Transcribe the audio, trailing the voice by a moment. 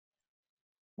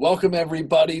Welcome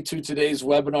everybody to today's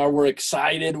webinar. We're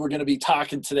excited. We're going to be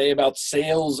talking today about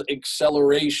sales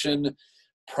acceleration,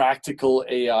 practical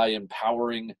AI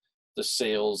empowering the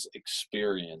sales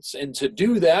experience. And to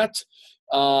do that,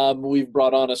 we've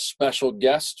brought on a special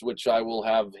guest, which I will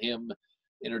have him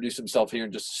introduce himself here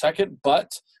in just a second.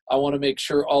 But I want to make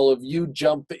sure all of you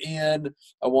jump in.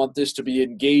 I want this to be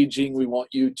engaging. We want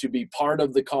you to be part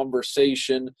of the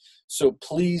conversation. So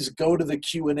please go to the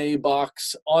Q&A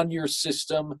box on your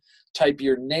system, type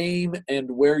your name and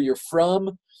where you're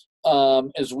from,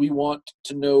 as we want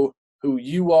to know who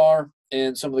you are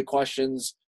and some of the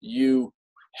questions you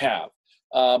have.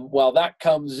 While that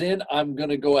comes in, I'm going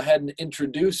to go ahead and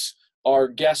introduce our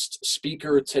guest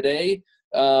speaker today,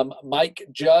 Mike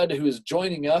Judd, who is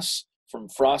joining us from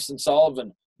Frost and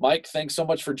Sullivan. Mike, thanks so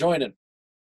much for joining.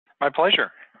 My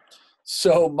pleasure.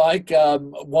 So, Mike, I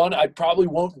probably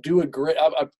won't do a great.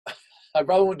 I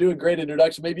probably won't do a great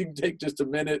introduction. Maybe you can take just a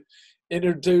minute,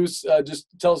 introduce, just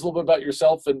tell us a little bit about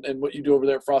yourself and what you do over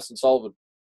there at Frost and Sullivan.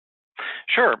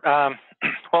 Sure.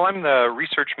 Well, I'm the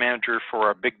research manager for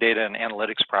our big data and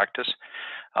analytics practice.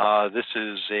 This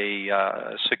is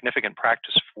a significant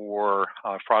practice for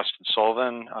Frost and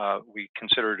Sullivan. We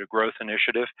consider it a growth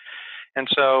initiative. And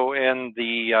so in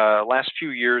the last few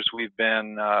years, we've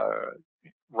been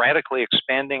radically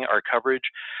expanding our coverage,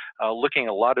 looking at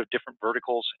a lot of different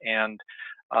verticals. And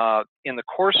in the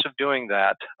course of doing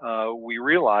that, we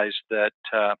realized that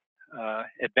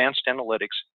advanced analytics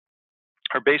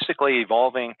are basically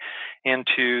evolving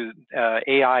into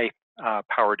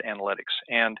AI-powered analytics.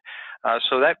 And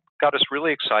so that got us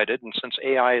really excited. And since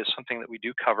AI is something that we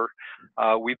do cover,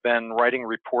 we've been writing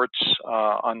reports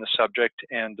on the subject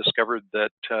and discovered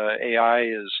that AI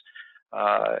is,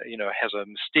 has a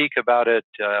mystique about it.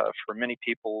 For many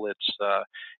people, it's,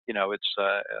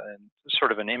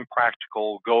 sort of an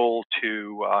impractical goal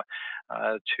to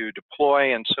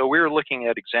deploy. And so we're looking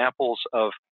at examples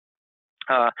of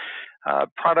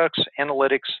products,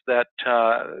 analytics that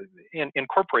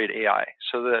incorporate AI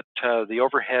so that the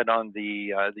overhead on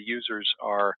the users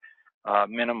are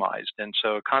minimized. And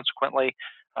so consequently,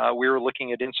 we were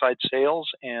looking at inside sales,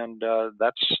 and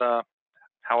that's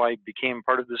how I became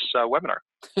part of this webinar.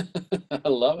 I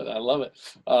love it. I love it.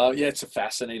 Yeah, it's a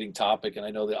fascinating topic, and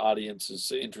I know the audience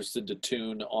is interested to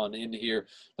tune on in here.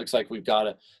 Looks like we've got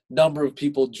a number of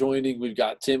people joining. We've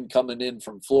got Tim coming in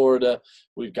from Florida.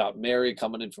 We've got Mary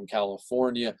coming in from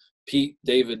California. Pete,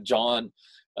 David, John.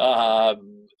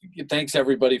 Thanks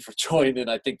everybody for joining.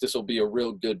 I think this will be a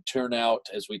real good turnout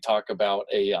as we talk about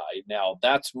AI. Now,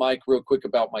 that's Mike. Real quick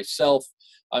about myself.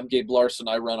 I'm Gabe Larson.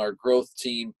 I run our growth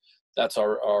team. That's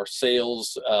our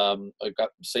sales. I've got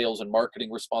sales and marketing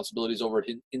responsibilities over at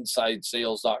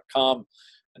InsideSales.com.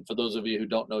 And for those of you who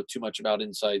don't know too much about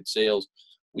Inside Sales,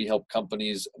 we help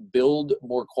companies build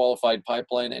more qualified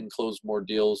pipeline and close more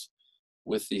deals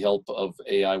with the help of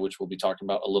AI, which we'll be talking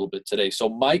about a little bit today. So,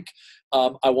 Mike,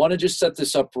 I want to just set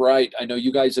this up right. I know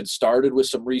you guys had started with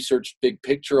some research, big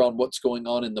picture on what's going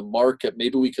on in the market.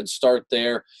 Maybe we can start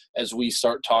there as we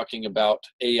start talking about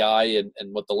AI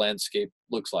and what the landscape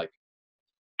looks like.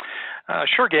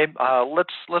 Sure, Gabe.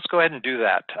 Let's go ahead and do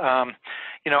that.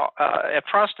 At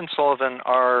Frost and Sullivan,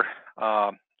 our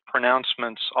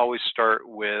pronouncements always start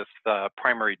with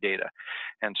primary data.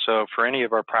 And so for any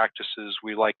of our practices,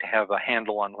 we like to have a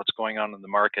handle on what's going on in the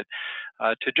market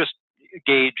to just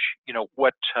gauge,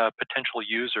 what potential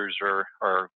users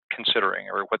are considering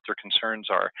or what their concerns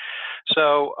are.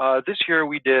 So this year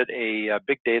we did a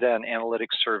big data and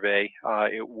analytics survey.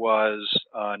 It was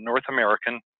North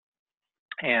American.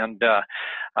 And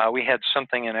we had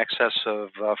something in excess of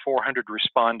 400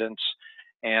 respondents,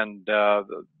 and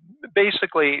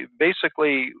basically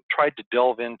tried to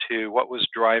delve into what was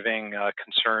driving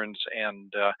concerns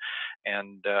and their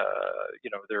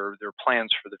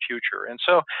plans for the future. And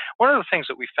so one of the things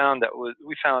that we found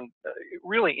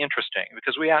really interesting,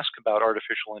 because we asked about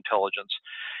artificial intelligence,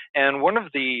 and one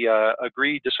of the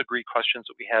agree-disagree questions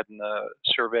that we had in the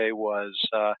survey was,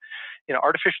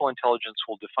 artificial intelligence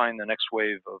will define the next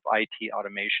wave of IT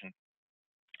automation.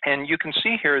 And you can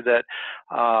see here that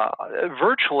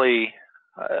virtually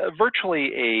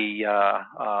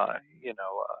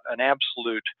an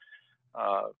absolute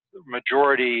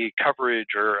majority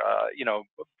coverage, or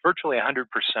virtually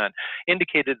 100%,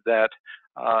 indicated that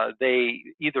they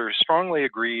either strongly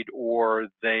agreed or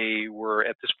they were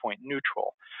at this point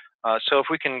neutral. So if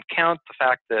we can count the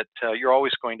fact that you're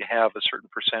always going to have a certain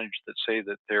percentage that say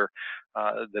that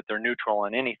they're neutral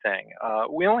on anything,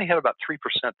 we only had about 3%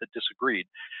 that disagreed.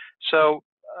 So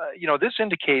this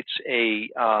indicates a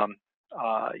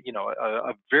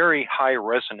a very high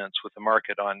resonance with the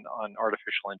market on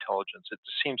artificial intelligence. It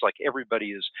seems like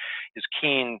everybody is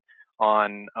keen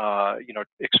on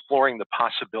exploring the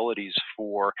possibilities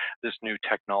for this new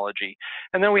technology.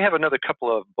 And then we have another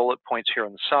couple of bullet points here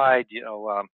on the side.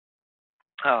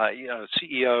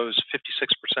 CEOs,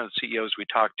 56% of CEOs we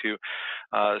talked to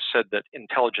said that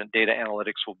intelligent data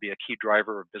analytics will be a key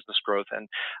driver of business growth, and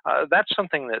that's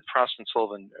something that Frost and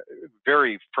Sullivan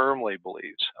very firmly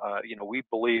believes. We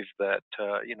believe that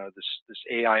this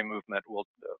AI movement will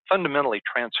fundamentally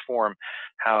transform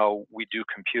how we do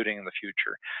computing in the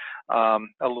future.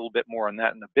 A little bit more on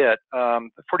that in a bit. 45%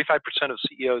 of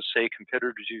CEOs say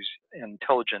competitors use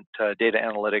intelligent data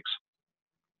analytics.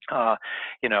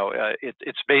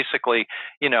 It's basically,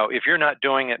 if you're not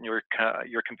doing it and your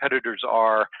competitors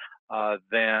are,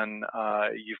 then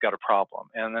you've got a problem.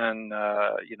 And then,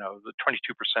 the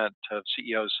 22% of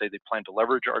CEOs say they plan to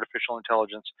leverage artificial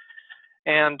intelligence.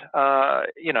 And,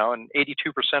 and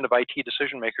 82% of IT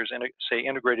decision makers say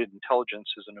integrated intelligence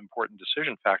is an important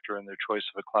decision factor in their choice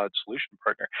of a cloud solution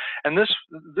partner. And this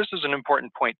is an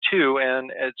important point too,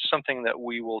 and it's something that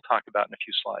we will talk about in a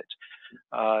few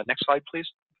slides. Next slide, please.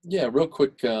 Yeah, real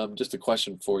quick, just a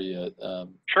question for you,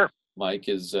 Sure. Mike,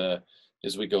 as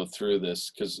we go through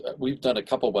this, because we've done a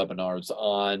couple webinars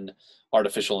on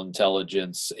artificial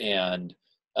intelligence, and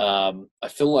I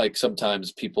feel like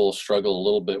sometimes people struggle a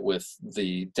little bit with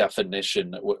the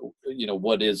definition.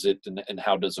 What is it, and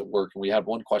how does it work? And we had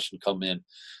one question come in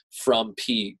from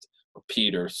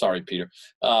Peter,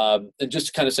 and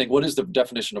just kind of saying, what is the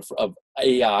definition of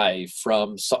AI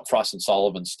from Frost and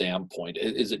Sullivan's standpoint?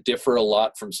 Is it differ a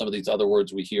lot from some of these other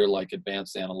words we hear, like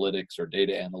advanced analytics or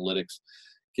data analytics?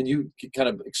 Can you kind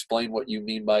of explain what you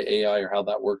mean by AI or how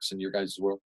that works in your guys'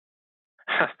 world?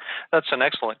 That's an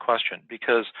excellent question,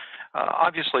 because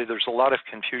obviously there's a lot of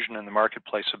confusion in the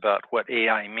marketplace about what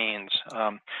AI means.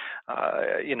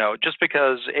 Just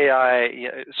because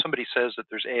somebody says that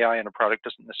there's AI in a product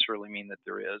doesn't necessarily mean that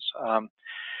there is.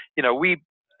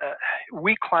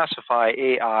 We classify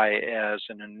AI as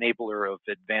an enabler of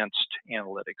advanced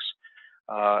analytics.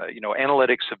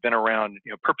 Analytics have been around,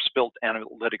 purpose-built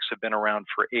analytics have been around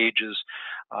for ages.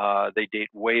 They date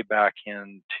way back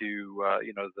into,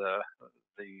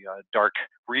 the dark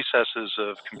recesses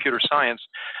of computer science.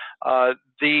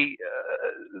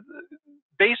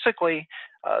 Basically,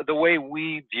 the way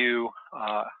we view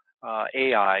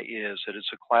AI is that it's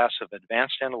a class of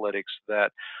advanced analytics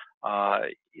that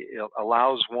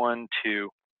allows one to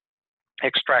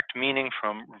extract meaning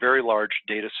from very large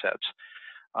data sets.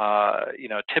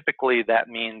 Typically that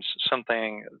means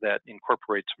something that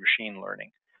incorporates machine learning.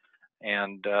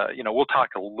 And we'll talk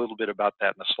a little bit about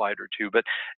that in a slide or two. But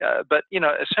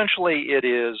essentially it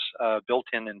is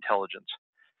built-in intelligence.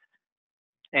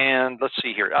 And let's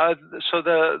see here. So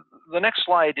the next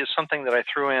slide is something that I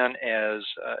threw in as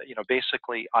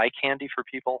basically eye candy for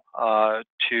people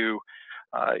to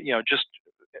just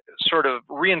sort of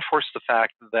reinforce the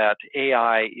fact that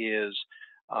AI is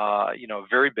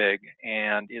very big,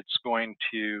 and it's going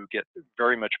to get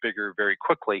very much bigger very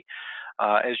quickly.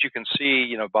 As you can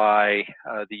see, by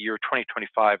the year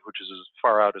 2025, which is as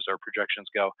far out as our projections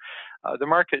go,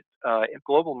 the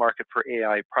global market for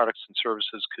AI products and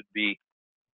services could be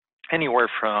anywhere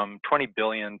from 20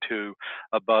 billion to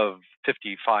above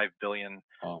 55 billion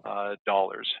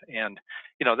dollars. And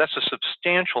that's a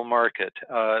substantial market.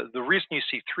 The reason you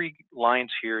see three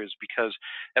lines here is because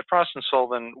at Frost and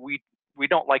Sullivan, we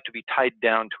don't like to be tied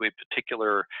down to a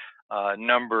particular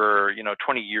number,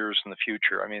 20 years in the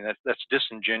future. I mean, that's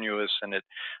disingenuous, and it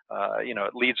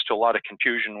leads to a lot of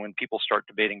confusion when people start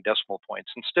debating decimal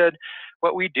points. Instead,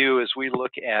 what we do is we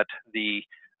look at the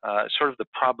sort of the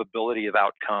probability of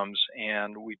outcomes,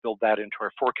 and we build that into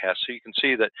our forecast. So you can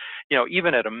see that,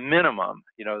 even at a minimum,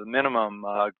 the minimum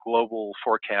global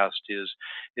forecast is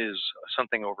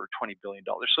something over $20 billion.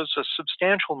 So it's a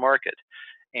substantial market,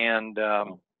 and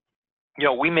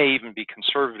we may even be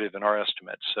conservative in our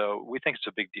estimates. So we think it's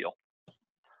a big deal.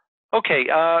 Okay,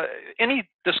 any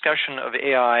discussion of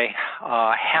AI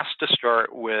has to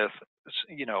start with,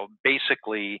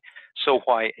 basically, so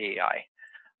why AI?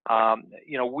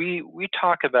 We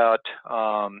talk about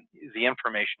the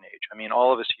information age. I mean,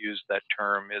 all of us use that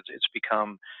term. It's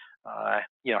become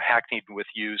hackneyed with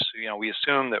use. We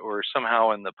assume that we're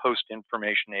somehow in the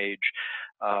post-information age.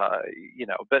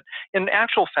 But in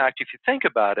actual fact, if you think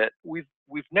about it,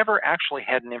 we've never actually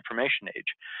had an information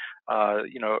age.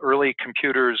 Early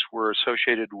computers were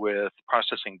associated with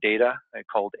processing data,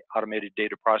 called automated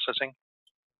data processing.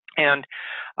 And,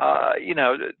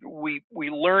 we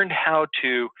learned how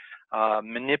to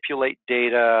manipulate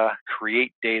data,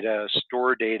 create data,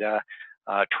 store data,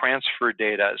 transfer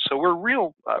data. So we're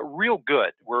real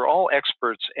good. We're all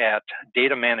experts at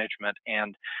data management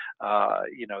and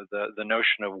the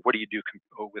notion of what do you do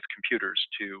with computers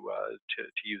to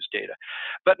use data.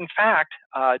 But in fact,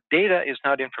 data is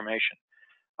not information.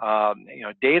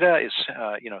 Data is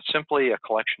simply a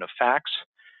collection of facts.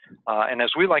 And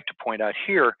as we like to point out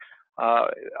here,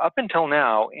 up until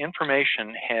now,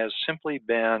 information has simply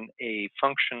been a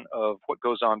function of what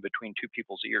goes on between two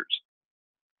people's ears.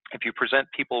 If you present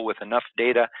people with enough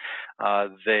data,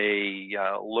 they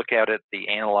look at it, they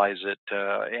analyze it,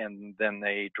 and then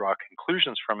they draw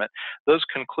conclusions from it. Those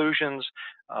conclusions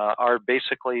are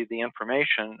basically the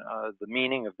information, the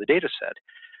meaning of the data set.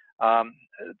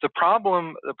 The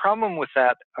problem with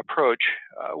that approach,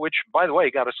 which by the way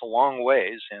got us a long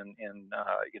ways in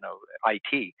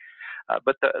IT,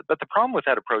 but the problem with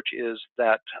that approach is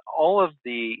that all of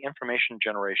the information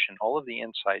generation, all of the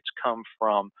insights come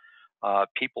from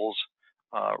people's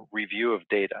review of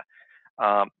data.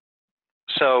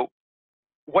 So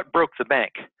what broke the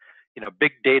bank?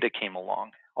 Big data came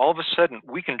along. All of a sudden,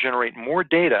 we can generate more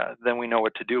data than we know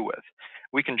what to do with.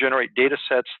 We can generate data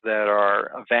sets that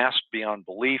are vast beyond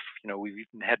belief. We've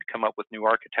even had to come up with new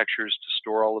architectures to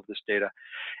store all of this data.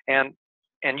 And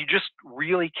you just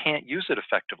really can't use it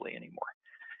effectively anymore.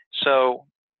 So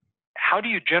how do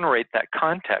you generate that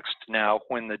context now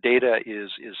when the data is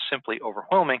simply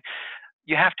overwhelming?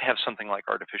 You have to have something like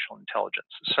artificial intelligence,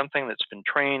 something that's been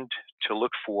trained to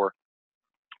look for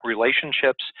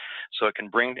relationships so it can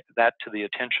bring that to the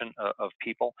attention of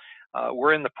people.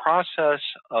 We're in the process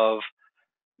of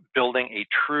building a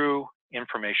true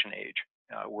information age.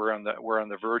 We're on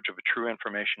the verge of a true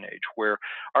information age where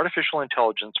artificial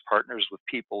intelligence partners with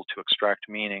people to extract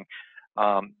meaning,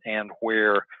 and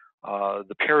where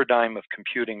the paradigm of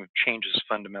computing changes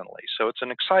fundamentally. So it's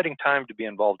an exciting time to be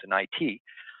involved in IT.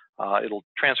 It'll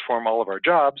transform all of our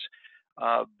jobs,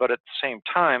 but at the same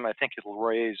time, I think it'll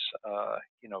raise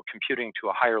computing to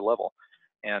a higher level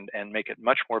and make it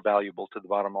much more valuable to the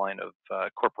bottom line of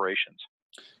corporations.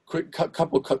 Quick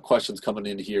couple of questions coming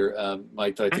in here,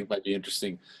 Mike, that I think might be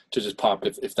interesting to just pop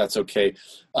if that's okay.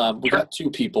 We Sure. got two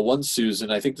people. One's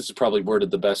Susan. I think this is probably worded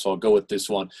the best, so I'll go with this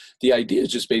one. The idea is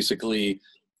just basically,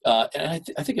 and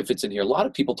I think it fits in here, a lot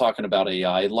of people talking about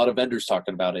AI, a lot of vendors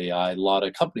talking about AI, a lot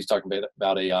of companies talking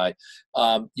about AI.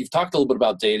 You've talked a little bit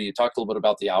about data. You talked a little bit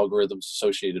about the algorithms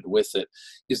associated with it.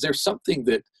 Is there something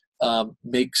that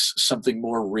makes something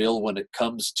more real when it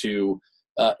comes to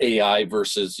AI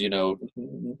versus,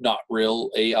 not real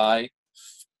AI?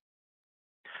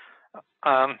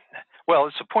 Well,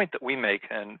 it's a point that we make,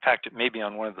 and in fact, it may be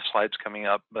on one of the slides coming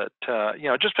up, but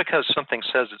just because something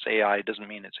says it's AI doesn't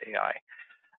mean it's AI.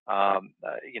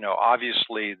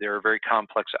 Obviously there are very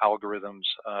complex algorithms,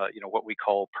 what we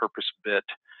call purpose-built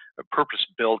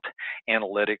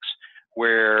analytics,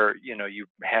 where you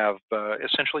have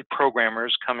essentially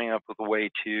programmers coming up with a way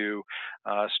to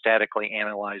statically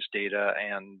analyze data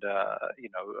and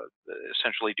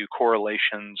essentially do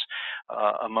correlations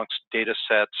amongst data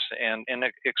sets and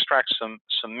extract some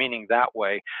meaning that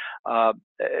way.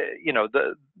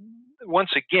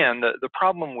 Once again, the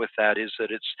problem with that is that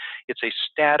it's a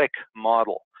static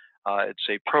model. It's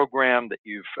a program that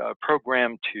you've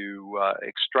programmed to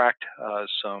extract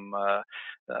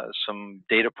some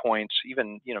data points,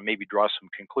 even maybe draw some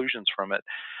conclusions from it.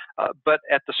 But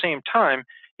at the same time,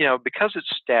 because it's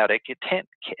static, it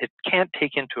can't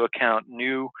take into account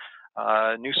new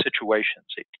situations.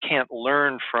 It can't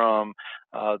learn from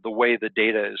the way the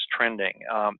data is trending.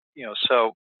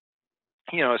 So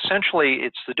essentially,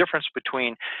 it's the difference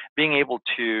between being able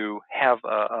to have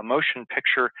a motion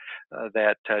picture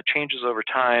that changes over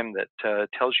time, that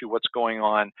tells you what's going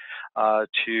on,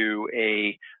 to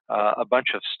a bunch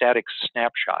of static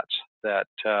snapshots that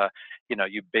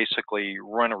you basically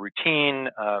run a routine,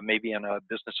 maybe in a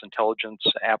business intelligence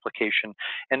application,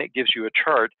 and it gives you a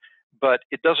chart, but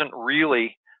it doesn't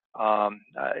really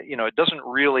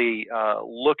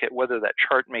look at whether that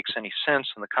chart makes any sense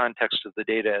in the context of the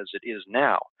data as it is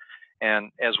now.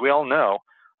 And as we all know,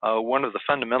 one of the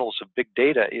fundamentals of big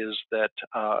data is that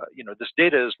this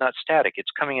data is not static.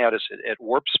 It's coming at us at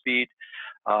warp speed,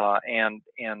 and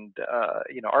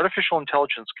artificial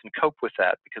intelligence can cope with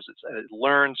that because it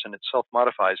learns and it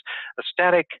self-modifies. A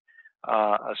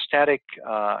static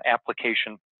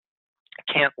application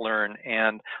can't learn,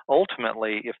 and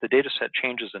ultimately, if the data set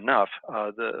changes enough,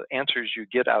 the answers you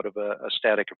get out of a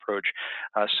static approach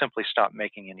simply stop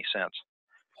making any sense.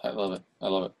 I love it. I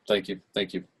love it. Thank you.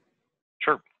 Thank you.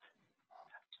 Sure.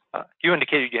 You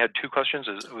indicated you had two questions.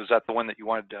 Was that the one that you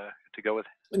wanted to go with?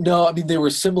 No, I mean, they were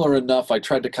similar enough. I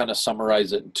tried to kind of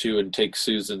summarize it in two and take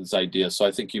Susan's idea. So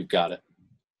I think you've got it.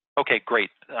 Okay, great.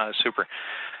 Super.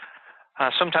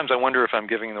 Sometimes I wonder if I'm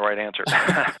giving the right answer.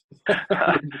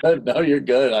 You're good. No, you're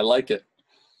good. I like it.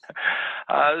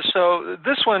 So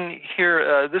this one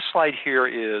here, this slide here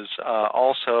is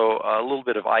also a little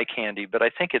bit of eye candy, but I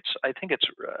think it's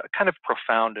kind of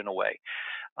profound in a way.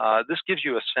 This gives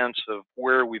you a sense of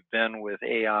where we've been with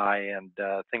AI and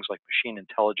things like machine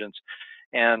intelligence,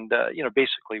 and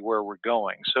basically where we're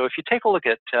going. So if you take a look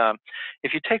at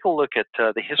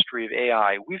the history of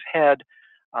AI, we've had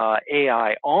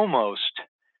AI almost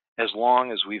as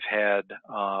long as we've had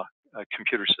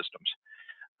computer systems.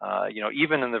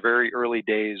 Even in the very early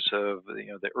days of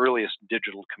the earliest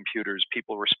digital computers,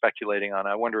 people were speculating on,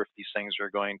 I wonder if these things are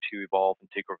going to evolve and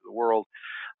take over the world.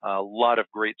 A lot of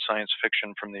great science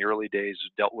fiction from the early days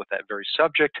dealt with that very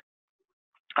subject.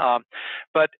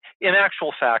 But in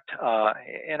actual fact,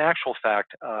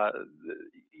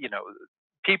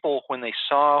 people, when they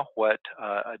saw what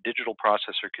a digital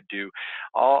processor could do,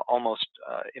 almost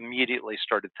immediately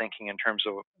started thinking in terms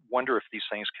of, wonder if these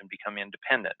things can become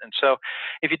independent. And so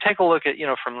if you take a look at,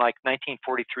 from like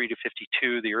 1943 to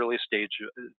 52, the earliest days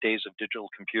of digital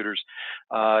computers,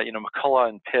 McCullough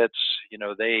and Pitts,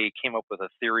 they came up with a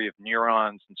theory of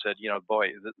neurons and said, boy,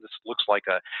 this looks like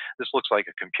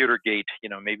a computer gate,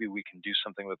 maybe we can do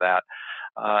something with that.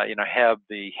 Have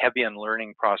the Hebbian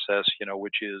learning process,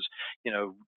 which is,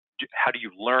 how do you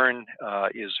learn?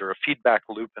 Is there a feedback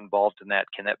loop involved in that?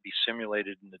 Can that be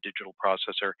simulated in the digital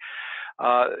processor?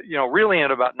 Really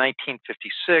in about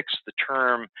 1956, the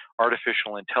term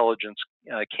artificial intelligence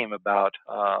came about.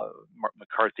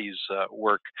 McCarthy's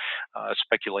work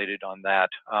speculated on that.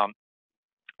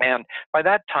 And by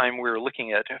that time, we were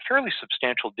looking at fairly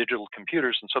substantial digital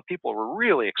computers, and so people were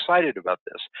really excited about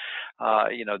this.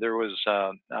 There was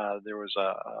a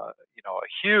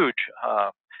huge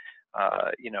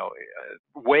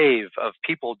wave of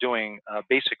people doing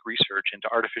basic research into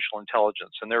artificial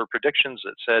intelligence, and there were predictions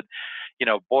that said,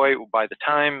 boy, by the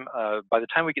time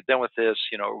we get done with this,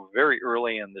 very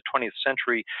early in the 20th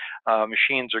century,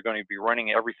 machines are going to be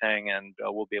running everything, and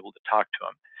we'll be able to talk to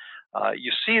them.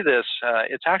 You see this,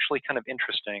 it's actually kind of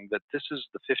interesting that this is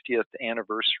the 50th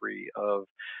anniversary of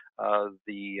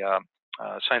the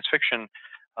science fiction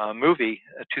movie,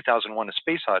 2001: A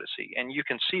Space Odyssey. And you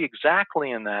can see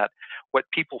exactly in that what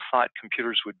people thought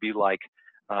computers would be like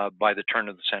by the turn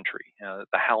of the century. The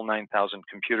HAL 9000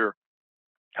 computer,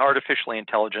 artificially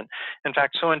intelligent, in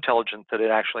fact, so intelligent that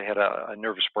it actually had a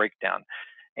nervous breakdown.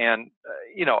 And,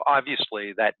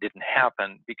 obviously that didn't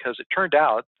happen because it turned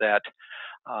out that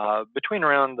between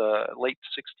around the late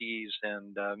 60s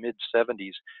and mid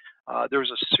 70s, there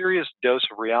was a serious dose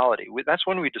of reality. That's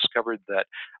when we discovered that,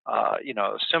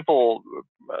 simple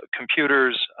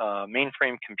computers,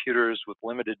 mainframe computers with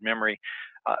limited memory,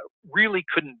 really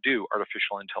couldn't do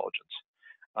artificial intelligence.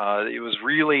 It was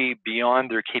really beyond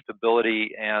their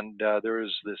capability, and there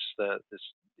was this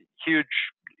huge,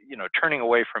 turning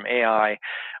away from AI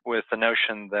with the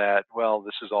notion that, well,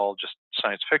 this is all just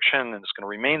science fiction and it's going to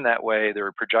remain that way. There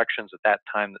were projections at that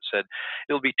time that said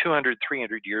it'll be 200,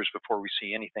 300 years before we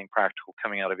see anything practical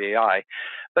coming out of AI.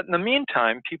 But in the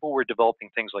meantime, people were developing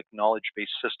things like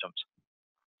knowledge-based systems,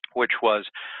 which was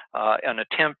an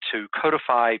attempt to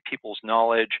codify people's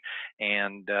knowledge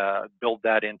and build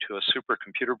that into a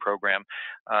supercomputer program.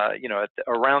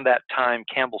 Around that time,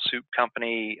 Campbell Soup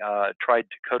Company tried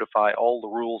to codify all the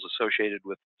rules associated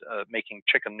with making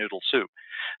chicken noodle soup,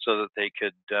 so that they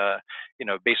could,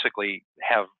 basically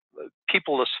have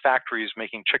peopleless factories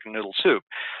making chicken noodle soup.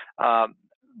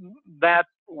 That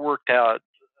worked out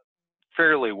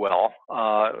fairly well,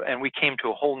 and we came to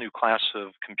a whole new class of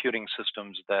computing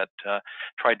systems that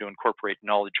tried to incorporate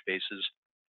knowledge bases.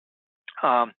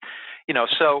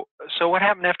 So what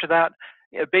happened after that?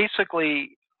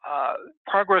 Basically,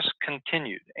 progress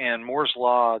continued, and Moore's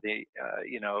law,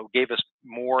 gave us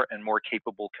more and more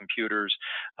capable computers.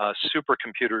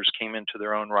 Supercomputers came into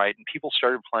their own right, and people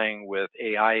started playing with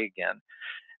AI again,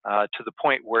 to the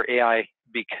point where AI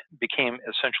became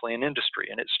essentially an industry,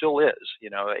 and it still is.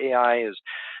 AI is,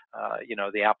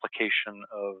 the application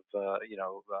of,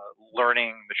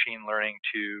 learning, machine learning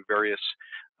to various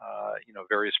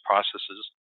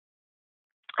processes.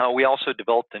 We also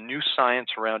developed a new science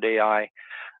around AI.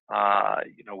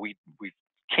 We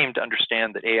came to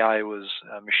understand that AI was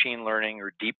machine learning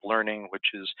or deep learning,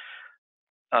 which is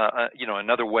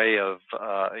another way of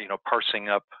parsing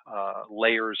up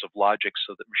layers of logic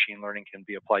so that machine learning can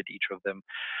be applied to each of them.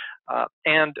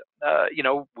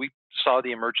 We saw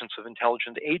the emergence of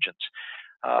intelligent agents.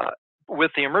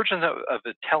 With the emergence of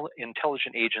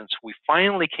intelligent agents, we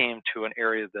finally came to an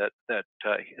area that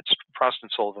it's Frost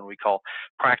and Sullivan we call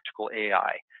practical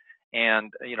AI.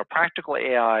 And practical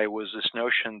AI was this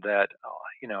notion that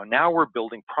now we're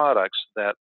building products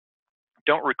that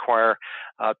don't require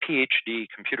PhD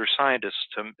computer scientists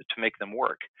to make them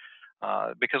work,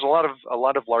 because a lot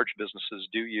of large businesses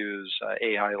do use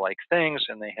AI-like things,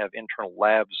 and they have internal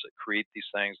labs that create these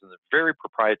things, and they're very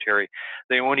proprietary.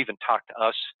 They won't even talk to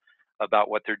us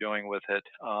about what they're doing with it.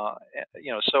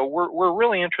 So we're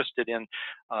really interested in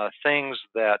things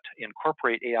that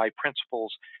incorporate AI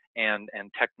principles and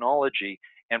technology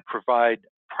and provide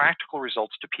practical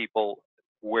results to people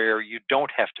where you don't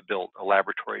have to build a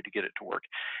laboratory to get it to work.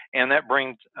 And that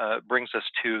brings us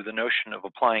to the notion of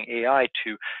applying AI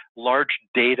to large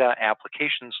data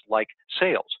applications like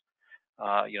sales.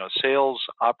 Sales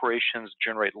operations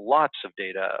generate lots of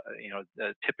data,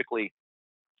 typically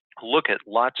look at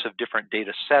lots of different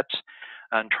data sets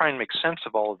and try and make sense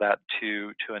of all of that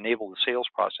to enable the sales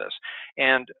process.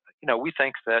 And we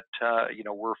think that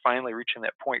we're finally reaching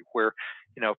that point where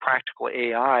practical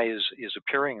AI is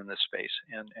appearing in this space,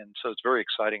 and so it's very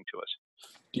exciting to us.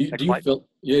 Do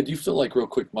you feel like, real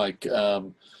quick, Mike,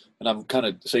 and I'm kind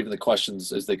of saving the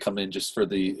questions as they come in just for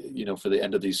the for the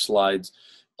end of these slides.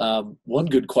 One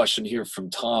good question here from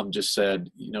Tom just said,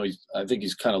 I think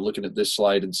he's kind of looking at this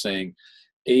slide and saying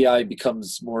AI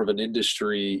becomes more of an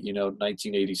industry,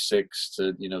 1986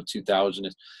 to 2000.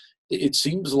 It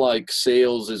seems like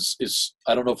sales is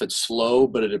I don't know if it's slow,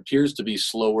 but it appears to be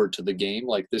slower to the game.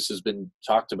 Like this has been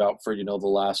talked about for the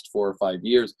last 4 or 5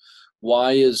 years.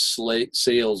 Why is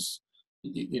sales?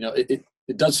 It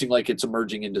does seem like it's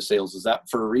emerging into sales. Is that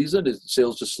for a reason? Is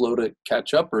sales just slow to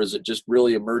catch up, or is it just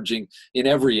really emerging in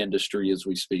every industry as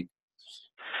we speak?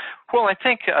 Well, I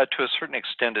think to a certain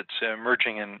extent it's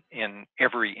emerging in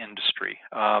every industry.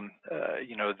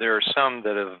 There are some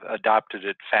that have adopted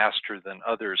it faster than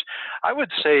others. I would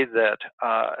say that,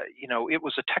 it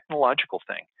was a technological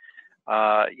thing.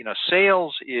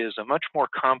 Sales is a much more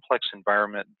complex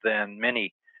environment than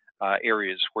many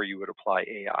areas where you would apply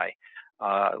AI.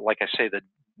 Like I say,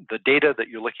 the data that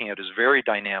you're looking at is very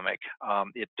dynamic.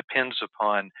 It depends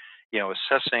upon,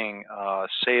 assessing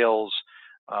sales,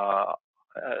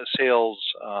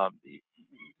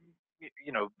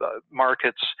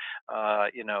 markets,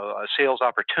 sales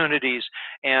opportunities,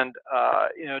 and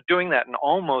doing that in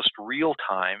almost real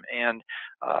time. And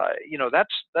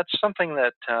that's something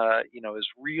that is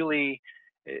really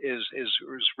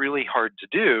hard to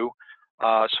do.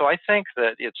 So I think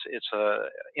that it's a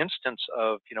instance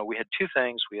of we had two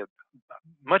things. We have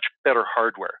much better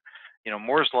hardware.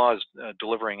 Moore's law is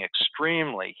delivering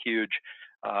extremely huge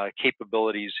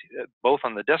capabilities both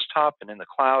on the desktop and in the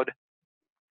cloud,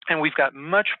 and we've got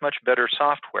much better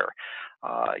software.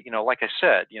 Like I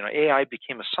said, AI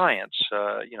became a science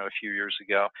a few years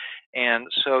ago, and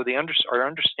so our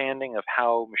understanding of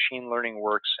how machine learning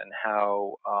works and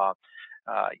how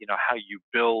how you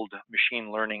build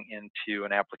machine learning into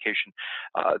an application,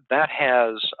 that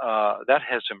has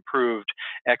improved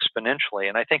exponentially.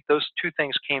 And I think those two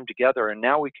things came together, and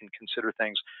now we can consider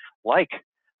things like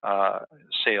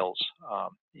sales,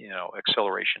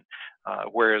 acceleration.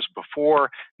 Whereas before,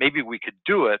 maybe we could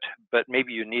do it, but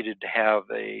maybe you needed to have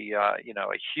a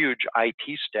huge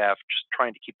IT staff just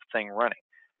trying to keep the thing running.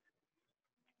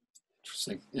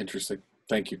 Interesting.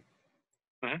 Thank you.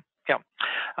 Mm-hmm. Yeah.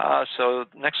 So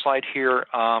next slide here.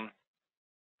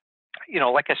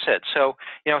 Like I said, so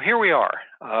here we are.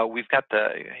 We've got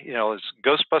as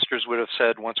Ghostbusters would have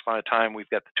said once upon a time, we've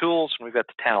got the tools and we've got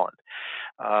the talent.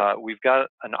 We've got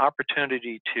an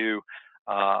opportunity to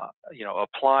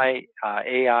apply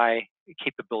AI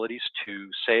capabilities to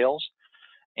sales,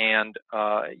 and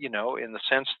in the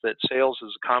sense that sales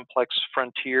is a complex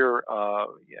frontier,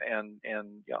 and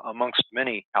amongst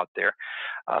many out there,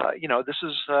 this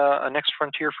is a next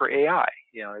frontier for AI.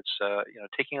 It's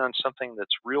taking on something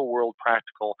that's real world,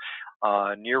 practical,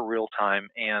 near real time,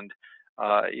 and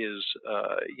is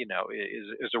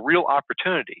a real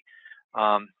opportunity.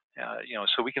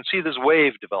 So we can see this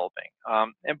wave developing.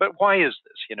 But why is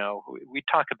this? We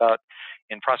talk about,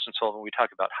 in Frost and Sullivan, we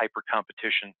talk about hyper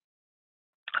competition.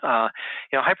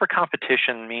 Hyper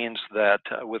competition means that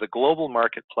with a global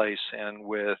marketplace and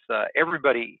with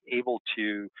everybody able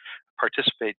to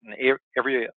participate in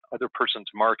every other person's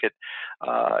market,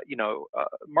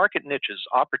 market niches,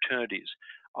 opportunities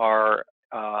are,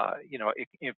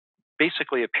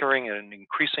 basically appearing at an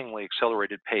increasingly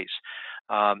accelerated pace.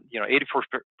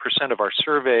 84% of our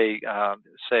survey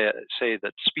say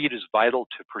that speed is vital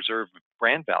to preserve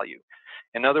brand value.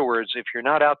 In other words, if you're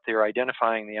not out there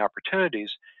identifying the opportunities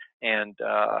and,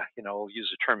 we'll use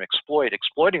the term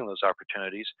exploiting those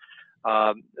opportunities,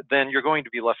 then you're going to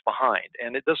be left behind.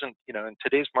 And it doesn't, in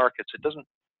today's markets, it doesn't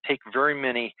take very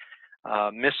many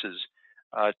misses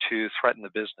to threaten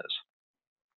the business.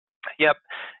 Yep.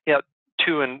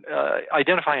 To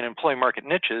identify and employ market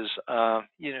niches,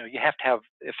 you have to have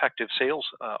effective sales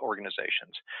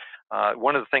organizations.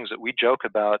 One of the things that we joke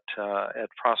about at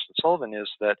Frost and Sullivan is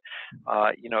that,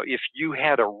 if you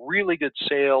had a really good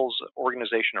sales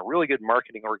organization, a really good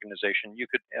marketing organization, you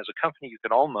could, as a company, you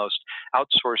could almost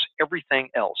outsource everything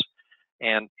else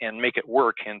and make it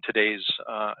work in today's,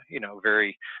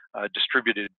 very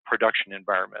distributed production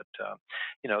environment.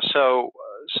 So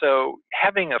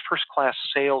having a first-class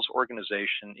sales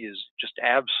organization is just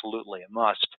absolutely a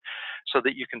must, so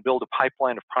that you can build a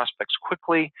pipeline of prospects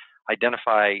quickly,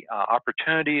 identify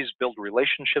opportunities, build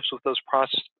relationships with those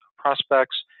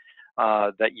prospects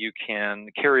that you can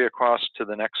carry across to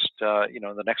the next,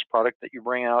 the next product that you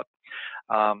bring out.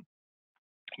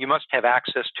 You must have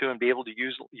access to and be able to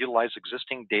utilize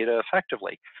existing data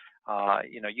effectively.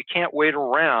 You can't wait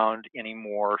around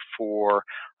anymore for,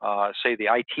 say, the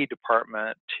IT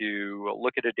department to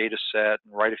look at a data set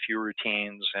and write a few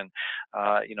routines and,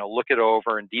 look it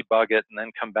over and debug it and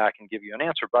then come back and give you an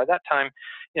answer. By that time,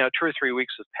 2 or 3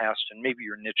 weeks have passed and maybe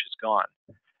your niche is gone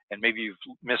and maybe you've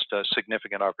missed a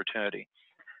significant opportunity.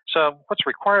 So what's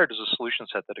required is a solution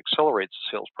set that accelerates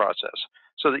the sales process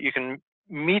so that you can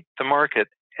meet the market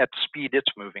at the speed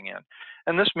it's moving in.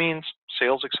 And this means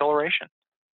sales acceleration.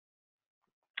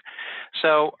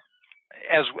 So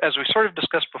as we sort of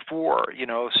discussed before,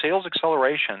 sales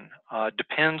acceleration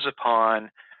depends upon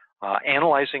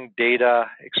analyzing data,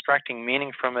 extracting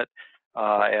meaning from it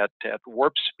at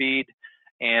warp speed.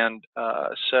 And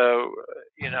so,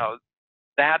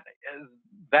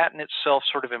 that in itself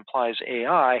sort of implies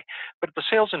AI, but the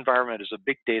sales environment is a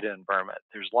big data environment.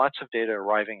 There's lots of data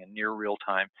arriving in near real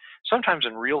time, sometimes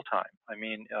in real time. I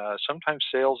mean, sometimes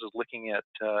sales is looking at,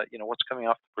 what's coming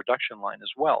off the production line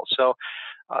as well. So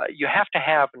you have to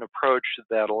have an approach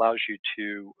that allows you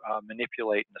to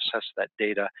manipulate and assess that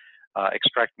data,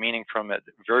 extract meaning from it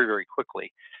very, very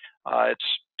quickly. It's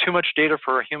too much data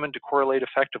for a human to correlate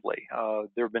effectively.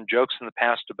 There have been jokes in the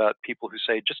past about people who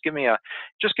say, just give me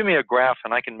a graph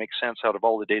and I can make sense out of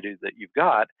all the data that you've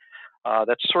got.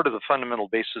 That's sort of the fundamental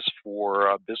basis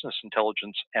for business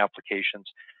intelligence applications,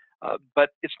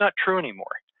 but it's not true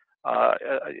anymore.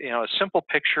 A simple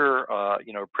picture, a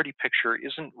pretty picture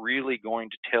isn't really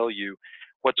going to tell you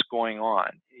what's going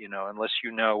on, unless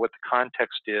you know what the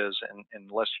context is and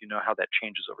unless you know how that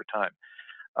changes over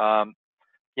time.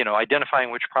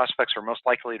 Identifying which prospects are most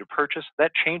likely to purchase,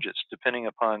 that changes depending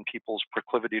upon people's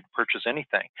proclivity to purchase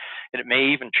anything. And it may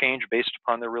even change based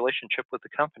upon their relationship with the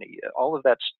company. All of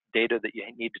that's data that you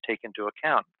need to take into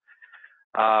account.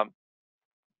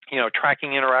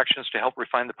 Tracking interactions to help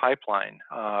refine the pipeline.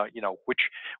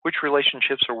 Which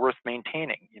relationships are worth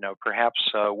maintaining. Perhaps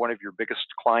one of your biggest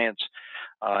clients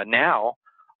now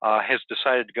has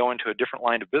decided to go into a different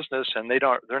line of business, and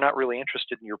they're not really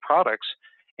interested in your products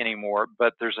anymore,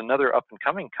 but there's another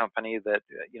up-and-coming company that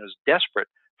is desperate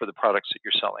for the products that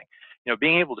you're selling.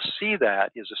 Being able to see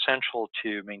that is essential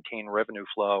to maintain revenue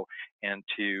flow and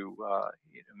to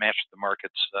match the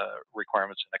market's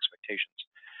requirements and expectations.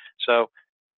 So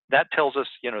that tells us,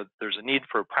 there's a need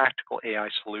for a practical AI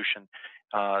solution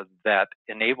that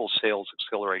enables sales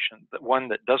acceleration, one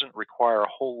that doesn't require a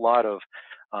whole lot of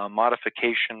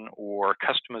modification or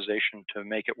customization to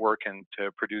make it work and to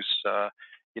produce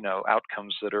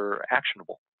outcomes that are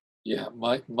actionable. Yeah,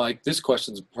 Mike, this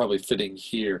question's probably fitting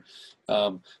here.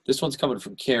 This one's coming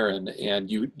from Karen, and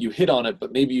you hit on it,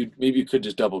 but maybe you could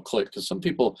just double click, because some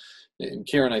people, and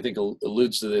Karen I think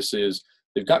alludes to this, is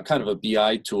they've got kind of a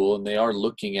BI tool and they are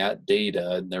looking at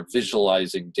data and they're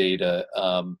visualizing data.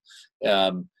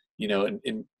 And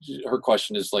her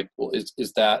question is like, well,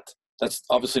 is that's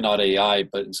obviously not AI,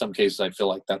 but in some cases I feel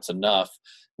like that's enough.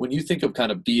 When you think of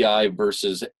kind of BI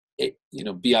versus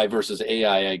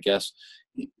AI, I guess,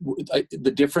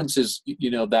 the difference is,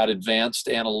 that advanced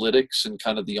analytics and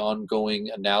kind of the ongoing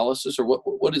analysis, or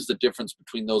what is the difference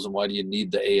between those, and why do you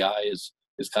need the AI is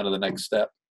kind of the next step?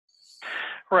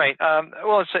 Right.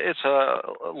 Well, it's a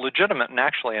legitimate and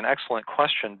actually an excellent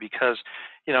question, because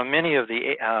many of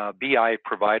the BI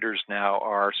providers now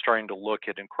are starting to look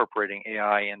at incorporating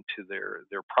AI into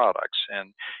their products,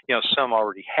 and some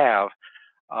already have.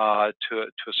 to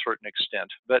a certain extent.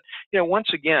 But once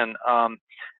again,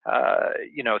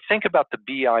 think about the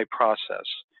BI process.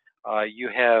 You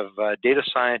have data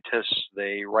scientists.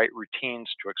 They write routines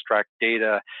to extract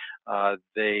data.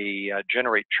 They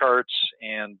generate charts,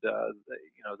 and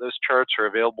those charts are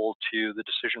available to the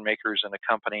decision makers in a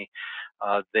company.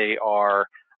 They are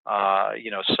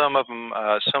some of them,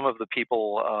 some of the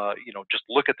people, just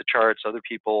look at the charts. Other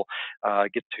people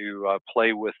get to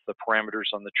play with the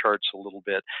parameters on the charts a little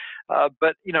bit.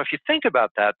 But if you think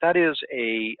about that, that is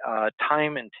a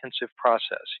time-intensive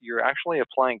process. You're actually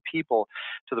applying people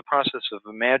to the process of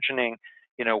imagining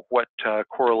what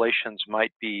correlations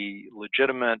might be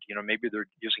legitimate. Maybe they're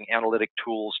using analytic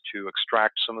tools to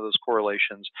extract some of those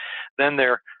correlations. Then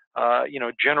they're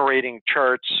generating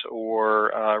charts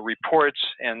or reports,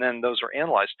 and then those are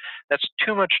analyzed. That's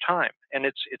too much time, and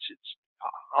it's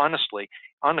honestly,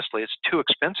 it's too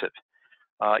expensive.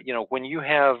 When you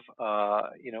have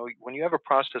when you have a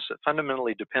process that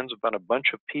fundamentally depends upon a bunch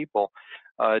of people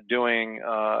doing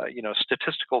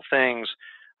statistical things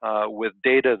with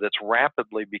data that's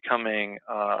rapidly becoming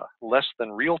less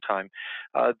than real time,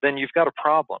 then you've got a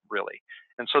problem, really.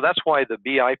 And so that's why the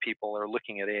BI people are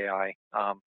looking at AI.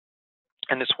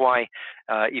 And it's why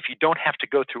if you don't have to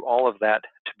go through all of that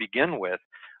to begin with,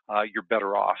 you're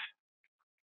better off.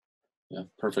 Yeah,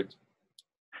 perfect.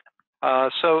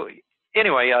 So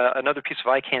anyway, another piece of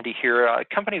eye candy here.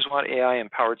 Companies want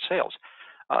AI-empowered sales.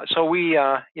 So we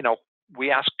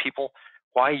ask people,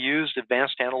 why use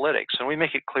advanced analytics? And we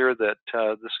make it clear that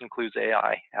this includes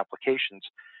AI applications.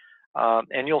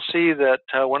 And you'll see that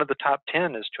one of the top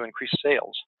 10 is to increase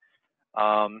sales.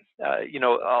 A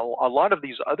lot of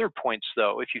these other points,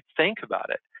 though, if you think about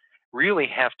it, really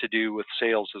have to do with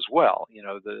sales as well.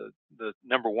 The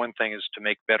number one thing is to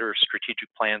make better strategic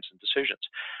plans and decisions.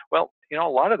 Well, a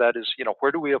lot of that is,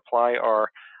 where do we apply our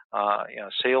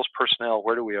sales personnel?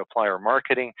 Where do we apply our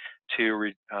marketing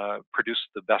to produce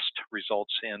the best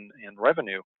results in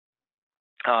revenue?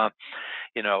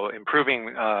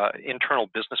 Improving internal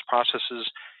business processes.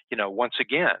 Once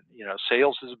again,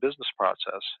 sales is a business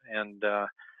process, and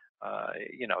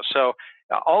so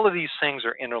all of these things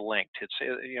are interlinked. It's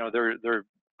they're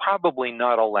probably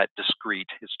not all that discrete.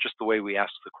 It's just the way we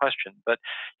ask the question. But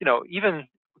even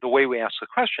the way we ask the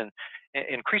question,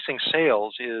 increasing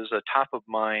sales is a top of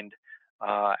mind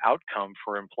outcome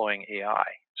for employing AI.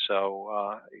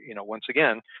 So once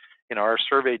again, our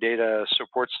survey data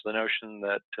supports the notion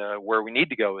that where we need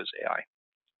to go is AI.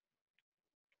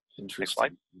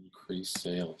 Interesting. Increase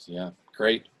sales. Yeah,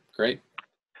 great.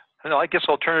 Well, I guess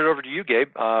I'll turn it over to you, Gabe,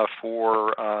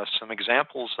 for some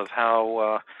examples of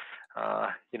how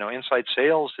inside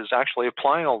sales is actually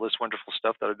applying all this wonderful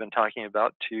stuff that I've been talking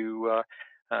about to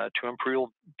improve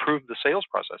the sales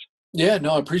process. Yeah,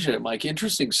 no, I appreciate it, Mike.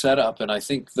 Interesting setup, and I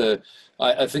think the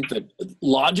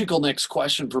logical next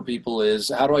question for people is,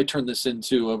 how do I turn this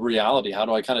into a reality? How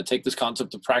do I kind of take this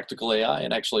concept of practical AI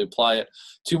and actually apply it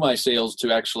to my sales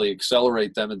to actually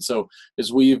accelerate them? And so,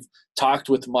 as we've talked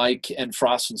with Mike and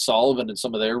Frost and Sullivan and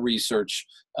some of their research,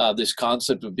 this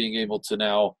concept of being able to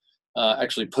now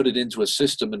actually put it into a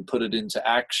system and put it into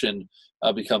action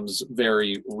becomes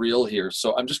very real here.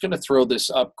 So I'm just going to throw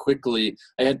this up quickly.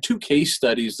 I had two case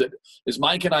studies that, as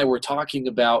Mike and I were talking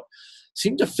about,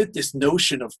 seem to fit this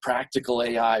notion of practical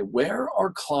AI. Where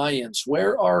are clients,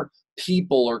 where are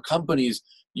people or companies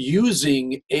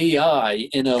using AI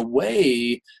in a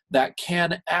way that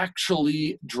can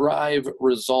actually drive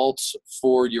results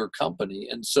for your company?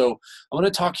 And so I'm going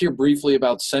to talk here briefly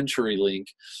about CenturyLink.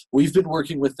 We've been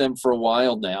working with them for a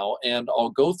while now, and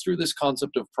I'll go through this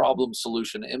concept of problem,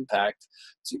 solution, impact,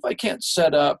 see if I can't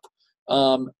set up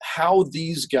how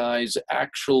these guys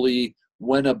actually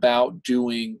went about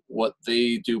doing what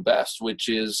they do best, which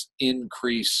is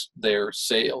increase their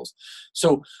sales.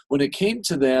 So when it came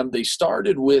to them, they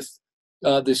started with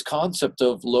this concept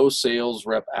of low sales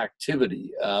rep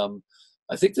activity.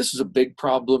 I think this is a big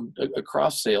problem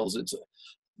across sales.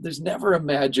 There's never a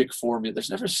magic formula. There's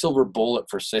never a silver bullet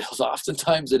for sales.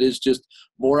 Oftentimes it is just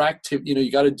more active.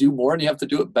 You got to do more and you have to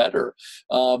do it better.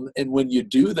 And when you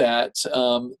do that,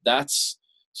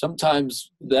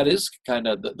 sometimes that is kind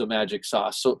of the magic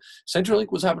sauce. So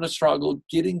CenturyLink was having a struggle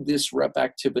getting this rep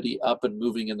activity up and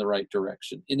moving in the right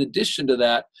direction. In addition to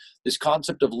that, this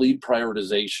concept of lead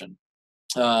prioritization.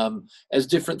 As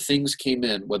different things came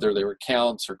in, whether they were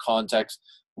accounts or contacts,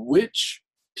 which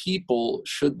people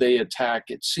should they attack?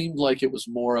 It seemed like it was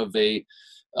more of a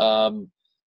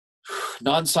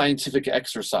non-scientific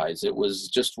exercise. It was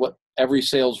just what every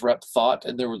sales rep thought,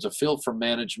 and there was a feel from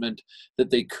management that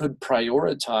they could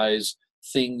prioritize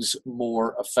things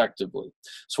more effectively.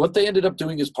 So what they ended up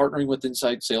doing is partnering with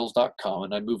InsideSales.com,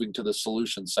 and I'm moving to the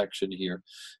solution section here.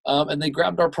 And they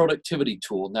grabbed our productivity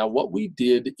tool. Now, what we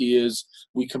did is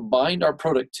we combined our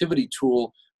productivity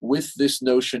tool with this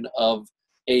notion of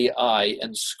AI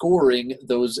and scoring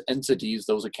those entities,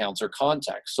 those accounts or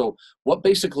contacts. So what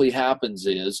basically happens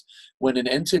is when an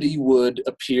entity would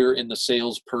appear in the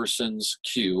salesperson's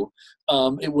queue,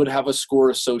 it would have a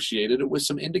score associated with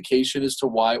some indication as to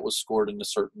why it was scored in a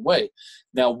certain way.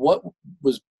 Now, what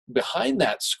was behind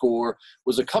that score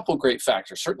was a couple great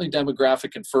factors, certainly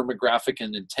demographic and firmographic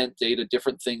and intent data,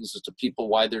 different things as to people,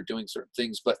 why they're doing certain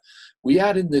things. But we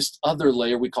add in this other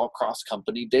layer we call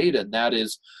cross-company data, and that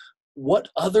is what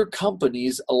other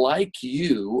companies like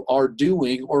you are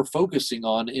doing or focusing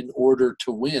on in order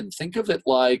to win. Think of it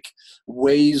like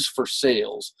Waze for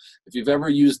sales. If you've ever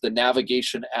used the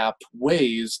navigation app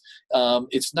Waze,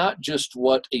 it's not just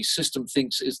what a system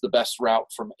thinks is the best route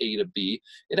from A to B.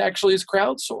 It actually is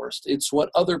crowdsourced. It's what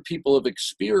other people have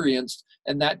experienced,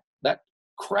 and that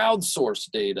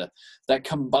crowdsourced data, that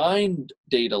combined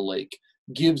data lake,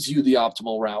 gives you the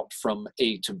optimal route from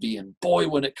A to B. And boy,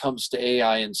 when it comes to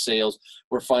AI and sales,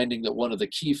 we're finding that one of the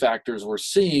key factors we're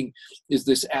seeing is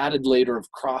this added layer of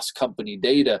cross-company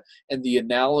data and the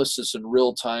analysis in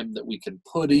real time that we can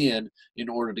put in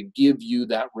order to give you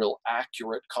that real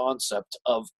accurate concept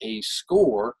of a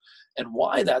score and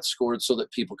why that's scored so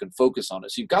that people can focus on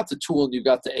it. So you've got the tool and you've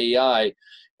got the AI.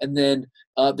 And then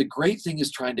the great thing is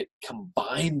trying to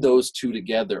combine those two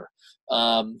together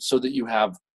so that you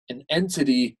have an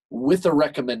entity with a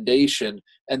recommendation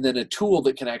and then a tool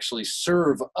that can actually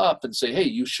serve up and say, hey,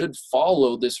 you should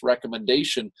follow this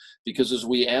recommendation because as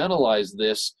we analyze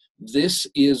this, this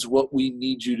is what we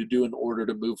need you to do in order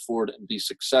to move forward and be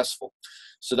successful.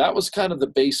 So that was kind of the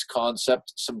base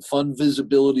concept, some fun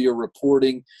visibility or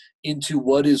reporting into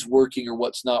what is working or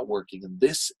what's not working. And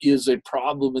this is a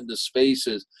problem in the space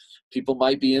is people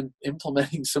might be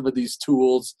implementing some of these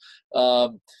tools,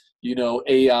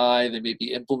 AI, they may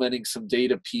be implementing some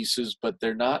data pieces, but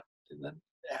they're not,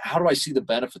 how do I see the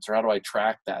benefits or how do I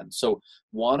track that? And so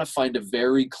want to find a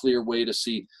very clear way to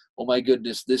see, oh my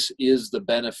goodness, this is the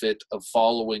benefit of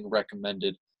following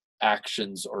recommended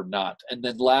actions or not. And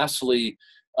then lastly,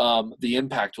 the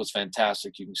impact was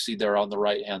fantastic. You can see there on the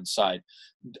right-hand side.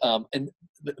 And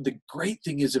the great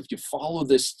thing is if you follow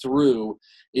this through,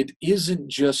 it isn't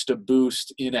just a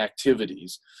boost in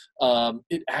activities.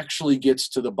 It actually gets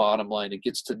to the bottom line. It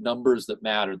gets to numbers that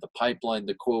matter, the pipeline,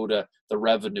 the quota, the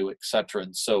revenue, et cetera.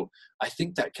 And so I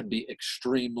think that can be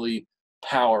extremely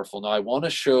powerful. Now, I want to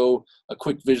show a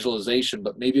quick visualization,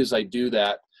 but maybe as I do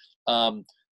that,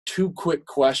 two quick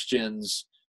questions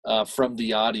from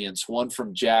the audience. One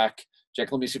from Jack.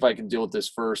 Jack, let me see if I can deal with this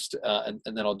first, and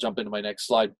then I'll jump into my next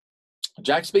slide.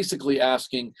 Jack's basically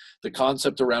asking the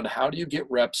concept around how do you get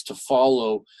reps to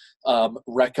follow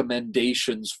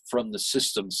recommendations from the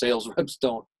system. Sales reps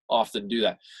don't often do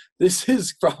that. This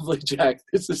is probably, Jack,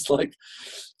 this is like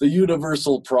the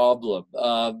universal problem.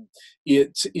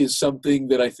 It is something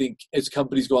that I think as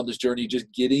companies go on this journey,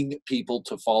 just getting people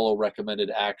to follow recommended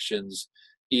actions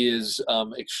is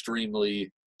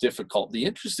extremely difficult. The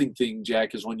interesting thing,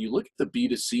 Jack, is when you look at the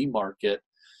B2C market,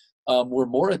 we're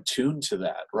more attuned to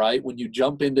that, right? When you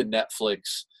jump into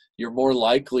Netflix, you're more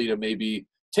likely to maybe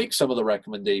take some of the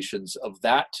recommendations of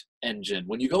that engine.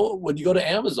 When you go to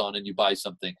Amazon and you buy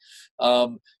something,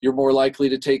 you're more likely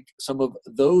to take some of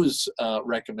those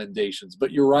recommendations.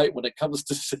 But you're right, when it comes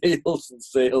to sales and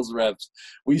sales reps,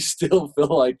 we still feel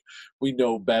like we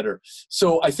know better.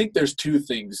 So I think there's two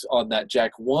things on that,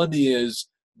 Jack. One is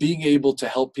being able to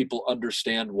help people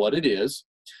understand what it is,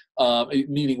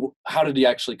 meaning how did he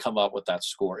actually come up with that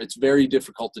score? It's very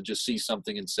difficult to just see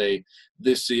something and say,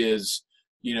 this is,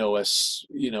 a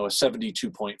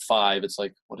 72.5. It's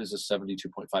like, what does a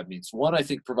 72.5 mean? So one, I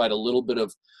think provide a little bit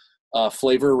of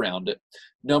flavor around it.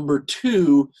 Number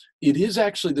two, it is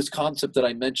actually this concept that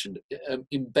I mentioned,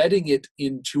 embedding it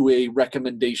into a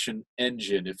recommendation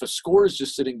engine. If a score is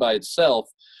just sitting by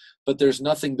itself, but there's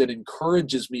nothing that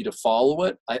encourages me to follow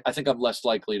it, I think I'm less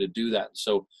likely to do that.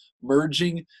 So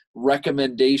merging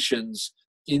recommendations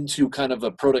into kind of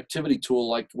a productivity tool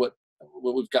like what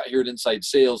we've got here at Inside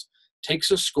Sales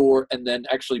takes a score and then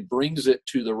actually brings it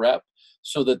to the rep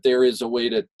so that there is a way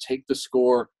to take the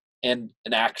score and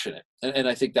action it. And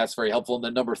I think that's very helpful. And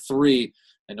then number three,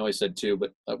 I know I said two,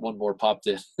 but one more popped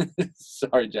in.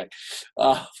 Sorry, Jack.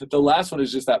 But the last one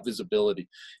is just that visibility.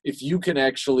 If you can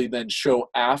actually then show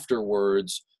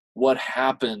afterwards what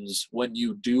happens when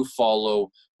you do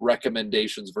follow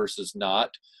recommendations versus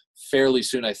not, fairly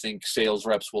soon, I think sales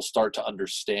reps will start to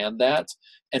understand that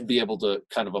and be able to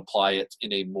kind of apply it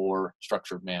in a more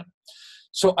structured manner.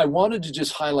 So I wanted to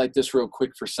just highlight this real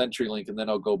quick for CenturyLink, and then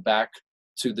I'll go back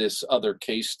to this other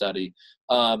case study.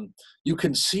 You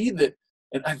can see that,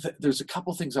 and there's a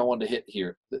couple things I wanted to hit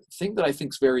here. The thing that I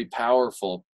think is very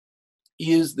powerful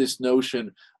is this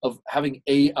notion of having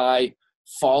AI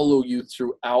follow you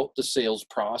throughout the sales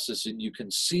process. And you can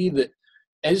see that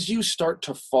as you start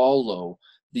to follow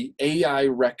the AI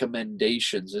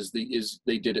recommendations as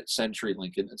they did at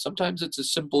CenturyLink, and sometimes it's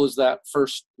as simple as that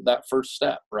first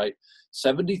step, right?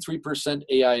 73%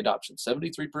 AI adoption,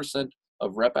 73%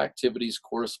 of rep activities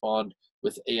correspond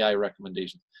with AI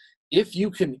recommendations. If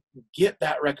you can get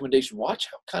that recommendation, watch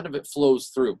how kind of it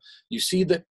flows through. You see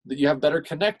that you have better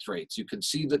connect rates. You can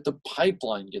see that the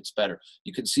pipeline gets better.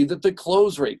 You can see that the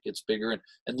close rate gets bigger.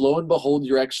 And lo and behold,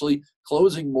 you're actually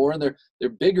closing more, and they're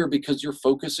bigger because you're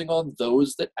focusing on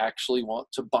those that actually want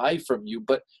to buy from you.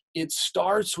 But it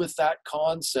starts with that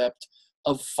concept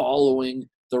of following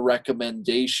the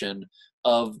recommendation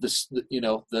of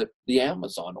the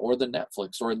Amazon or the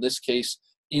Netflix, or in this case,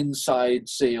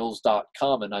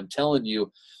 InsideSales.com. And I'm telling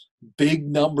you, big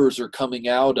numbers are coming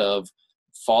out of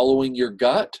following your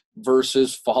gut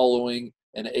versus following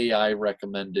an AI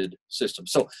recommended system.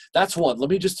 So that's one. Let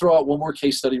me just throw out one more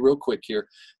case study real quick here.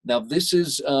 Now, this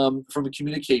is from a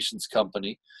communications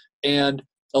company, and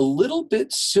a little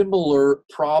bit similar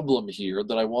problem here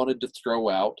that I wanted to throw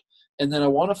out. And then I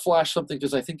want to flash something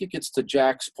because I think it gets to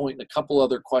Jack's point and a couple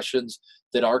other questions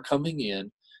that are coming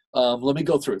in. Let me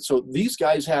go through it. So these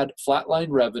guys had flatline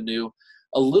revenue,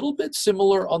 a little bit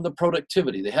similar on the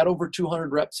productivity. They had over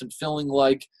 200 reps and feeling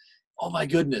like, oh my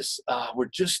goodness, we're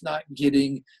just not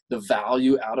getting the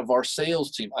value out of our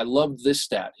sales team. I love this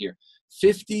stat here.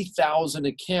 50,000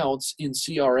 accounts in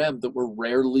CRM that we're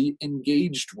rarely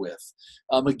engaged with.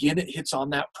 Again, it hits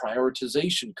on that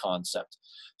prioritization concept.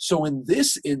 So in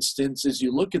this instance, as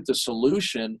you look at the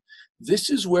solution, this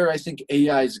is where I think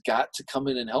AI's got to come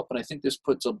in and help. And I think this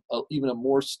puts even a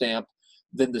more stamp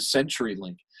than the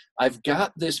CenturyLink. I've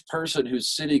got this person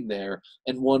who's sitting there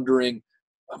and wondering,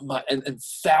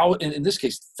 in this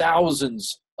case,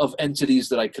 thousands of entities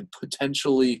that I could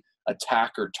potentially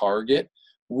attack or target.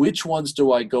 Which ones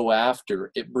do I go after?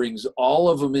 It brings all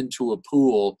of them into a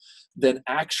pool, then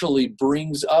actually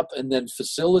brings up and then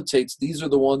facilitates, these are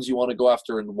the ones you want to go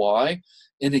after and why.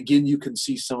 And again, you can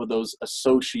see some of those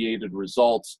associated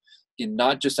results in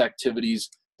not just activities,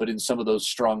 but in some of those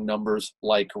strong numbers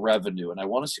like revenue. And I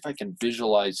want to see if I can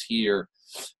visualize here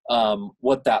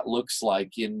what that looks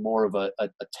like in more of a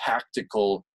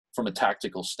tactical, from a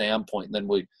tactical standpoint. And then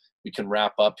we can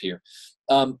wrap up here.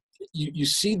 You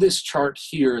see this chart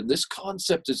here, and this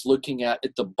concept is looking at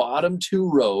the bottom two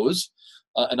rows,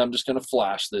 and I'm just going to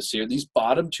flash this here. These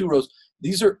bottom two rows,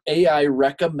 these are AI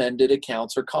recommended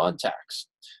accounts or contacts.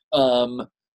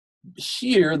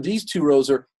 Here, these two rows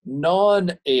are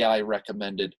non-AI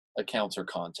recommended accounts or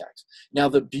contacts. Now,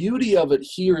 the beauty of it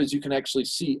here is you can actually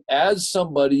see as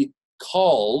somebody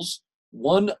calls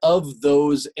one of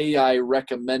those AI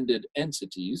recommended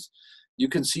entities, you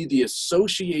can see the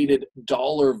associated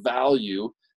dollar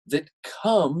value that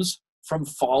comes from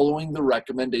following the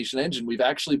recommendation engine. We've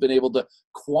actually been able to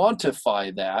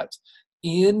quantify that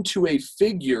into a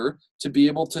figure to be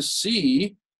able to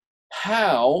see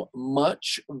how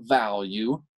much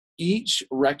value each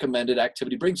recommended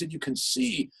activity brings. And you can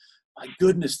see, my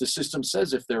goodness, the system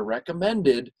says if they're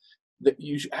recommended, that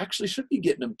you actually should be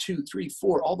getting them 2, 3,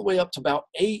 4, all the way up to about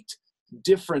 8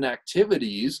 different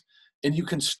activities. And you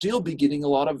can still be getting a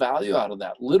lot of value out of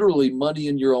that, literally money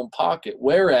in your own pocket.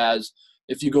 Whereas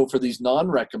if you go for these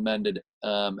non-recommended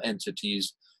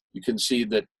entities, you can see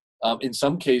that in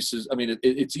some cases, I mean,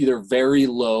 it's either very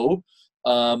low,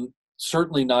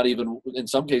 certainly not even, in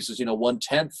some cases,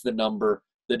 1/10 the number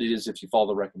that it is if you follow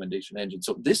the recommendation engine.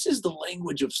 So this is the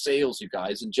language of sales, you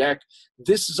guys. And Jack,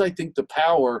 this is, I think, the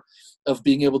power of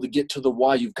being able to get to the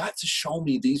why. You've got to show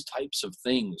me these types of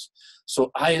things.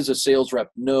 So I, as a sales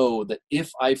rep, know that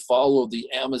if I follow the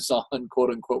Amazon quote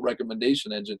unquote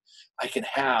recommendation engine, I can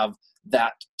have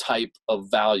that type of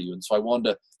value. And so I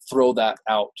wanted to throw that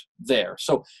out there.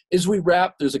 So as we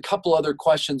wrap, there's a couple other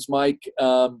questions, Mike,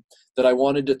 that I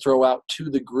wanted to throw out to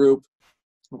the group.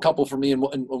 A couple for me and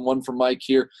one for Mike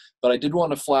here, but I did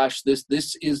want to flash this.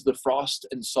 This is the Frost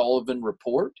and Sullivan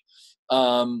report.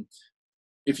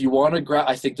 If you want to grab,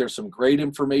 I think there's some great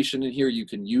information in here. You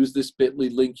can use this bit.ly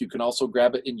link. You can also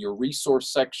grab it in your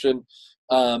resource section,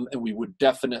 and we would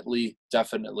definitely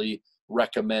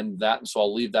recommend that. And so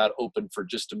I'll leave that open for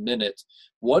just a minute.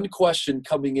 One question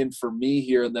coming in for me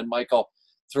here, and then Mike, I'll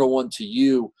throw one to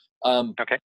you.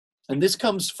 Okay. And this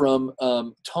comes from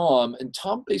Tom, and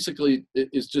Tom basically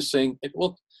is just saying,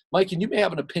 well, Mike, and you may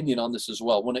have an opinion on this as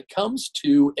well. When it comes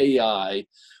to AI,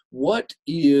 what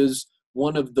is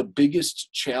one of the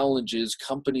biggest challenges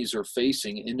companies are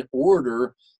facing in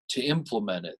order to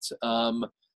implement it?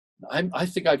 I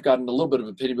think I've gotten a little bit of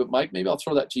opinion, but Mike, maybe I'll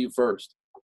throw that to you first.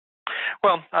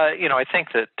 Well, I think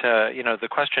that the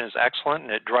question is excellent,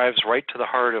 and it drives right to the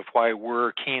heart of why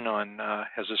we're keen on,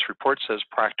 as this report says,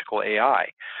 practical AI.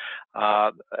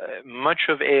 Much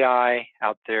of AI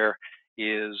out there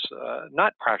is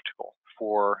not practical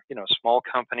for small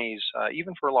companies,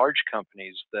 even for large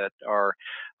companies that are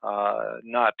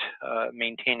not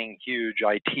maintaining huge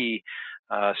IT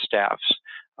staffs.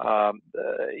 The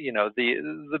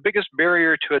biggest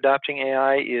barrier to adopting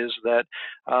AI is that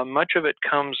much of it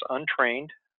comes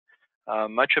untrained.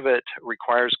 Much of it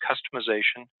requires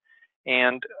customization,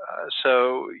 and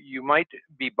so you might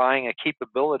be buying a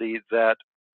capability that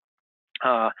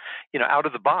out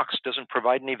of the box doesn't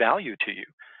provide any value to you.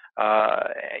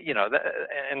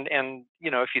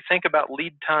 If you think about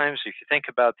lead times, if you think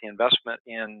about the investment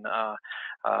in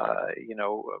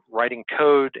writing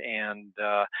code and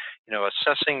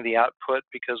assessing the output,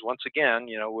 because once again,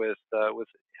 with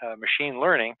machine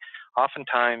learning,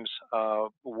 oftentimes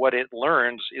what it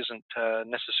learns isn't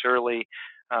necessarily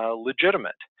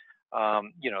legitimate.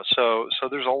 So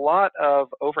there's a lot of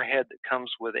overhead that comes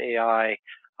with AI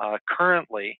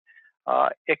currently,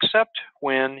 except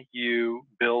when you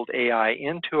build AI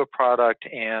into a product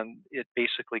and it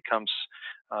basically comes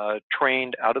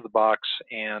trained out of the box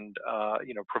and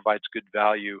provides good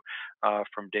value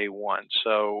from day one.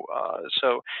 So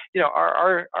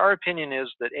our opinion is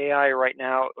that AI right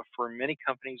now for many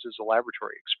companies is a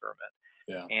laboratory experiment.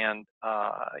 Yeah. And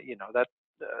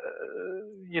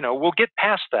we'll get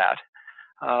past that,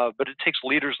 but it takes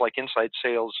leaders like inside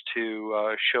sales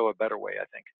to show a better way, I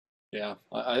think. Yeah,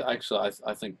 I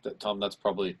think that, Tom, that's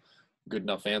probably a good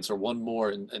enough answer. One more,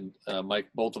 and Mike,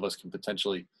 both of us can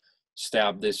potentially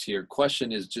stab this here.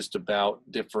 Question is just about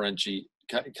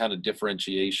kind of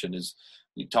differentiation. Is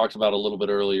you talked about a little bit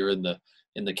earlier in the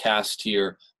cast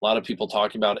here. A lot of people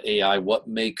talking about AI. What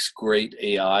makes great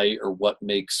AI, or what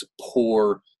makes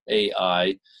poor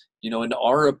AI? In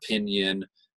our opinion,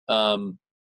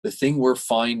 the thing we're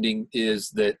finding is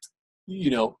that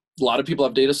a lot of people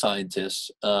have data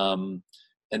scientists, and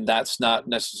that's not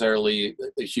necessarily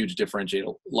a huge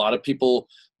differentiator. A lot of people,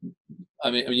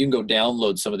 I mean, you can go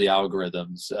download some of the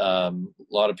algorithms. A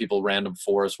lot of people, random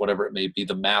forest, whatever it may be,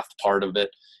 the math part of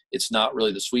it, it's not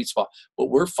really the sweet spot.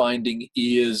 What we're finding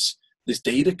is this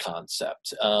data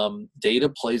concept. Data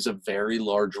plays a very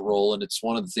large role, and it's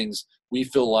one of the things we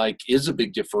feel like is a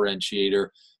big differentiator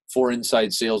for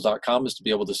InsideSales.com, is to be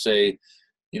able to say,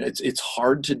 it's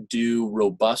hard to do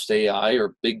robust AI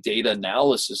or big data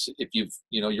analysis if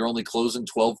you're only closing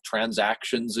 12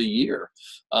 transactions a year.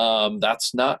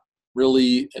 That's not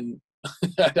really, and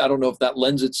I don't know if that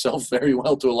lends itself very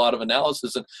well to a lot of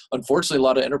analysis. And unfortunately, a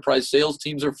lot of enterprise sales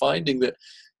teams are finding that,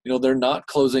 they're not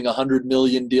closing 100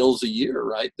 million deals a year,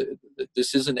 right?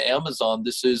 This isn't Amazon.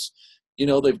 This is,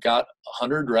 they've got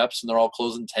 100 reps and they're all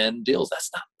closing 10 deals.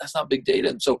 That's not big data.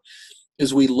 And so,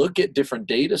 as we look at different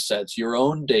data sets, your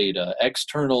own data,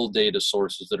 external data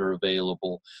sources that are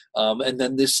available, and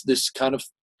then this kind of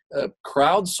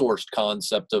crowdsourced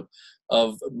concept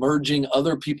of merging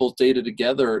other people's data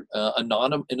together in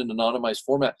an anonymized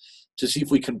format to see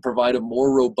if we can provide a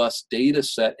more robust data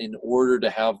set in order to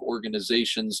have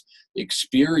organizations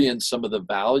experience some of the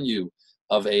value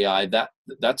of AI.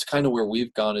 That's kind of where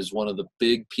we've gone, is one of the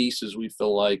big pieces we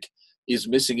feel like is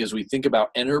missing as we think about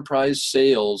enterprise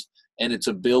sales and its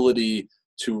ability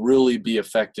to really be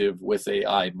effective with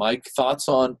AI. Mike, thoughts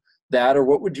on that, or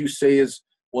what would you say is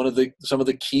some of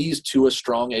the keys to a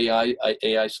strong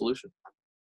AI solution?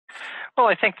 Well,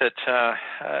 I think that there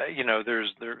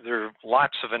are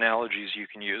lots of analogies you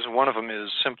can use. One of them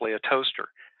is simply a toaster.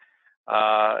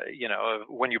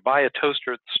 When you buy a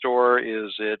toaster at the store,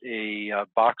 is it a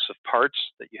box of parts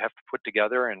that you have to put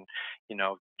together and,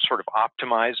 sort of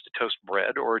optimize to toast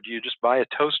bread? Or do you just buy a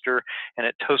toaster and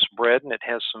it toasts bread and it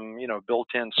has some,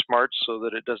 built-in smarts so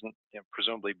that it doesn't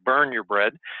presumably burn your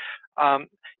bread? I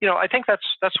think that's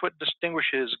what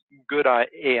distinguishes good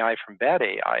AI from bad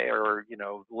AI, or,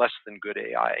 less than good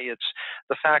AI. It's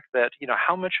the fact that,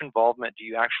 how much involvement do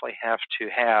you actually have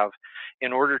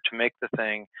in order to make the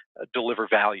thing deliver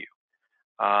value?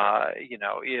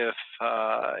 If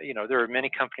there are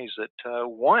many companies that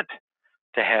want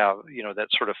to have, that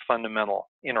sort of fundamental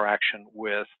interaction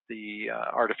with the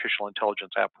artificial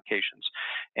intelligence applications.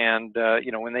 And,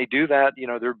 when they do that,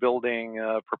 they're building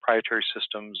proprietary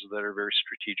systems that are very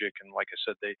strategic. And like I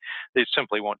said, they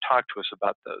simply won't talk to us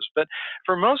about those. But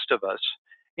for most of us,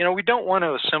 we don't want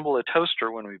to assemble a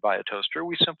toaster when we buy a toaster.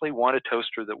 We simply want a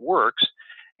toaster that works,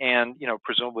 and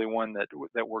presumably one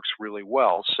that works really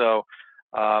well. So,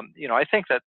 I think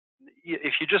that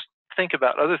if you just think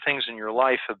about other things in your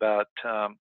life, about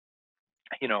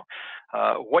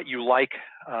what you like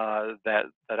that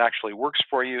actually works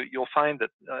for you, you'll find that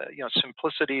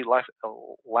simplicity,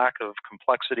 lack of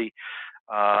complexity,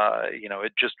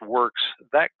 it just works.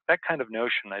 That kind of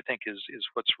notion, I think, is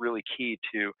what's really key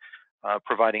to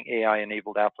providing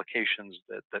AI-enabled applications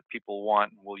that people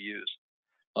want and will use.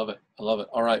 Love it. I love it.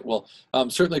 All right. Well,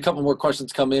 certainly a couple more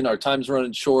questions come in. Our time's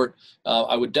running short.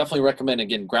 I would definitely recommend,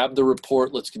 again, grab the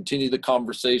report. Let's continue the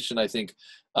conversation. I think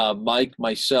Mike,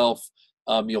 myself,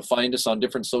 you'll find us on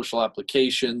different social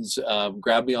applications.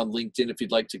 Grab me on LinkedIn if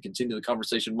you'd like to continue the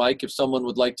conversation. Mike, if someone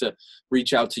would like to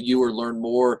reach out to you or learn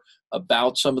more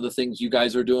about some of the things you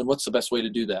guys are doing, what's the best way to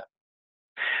do that?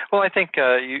 Well, I think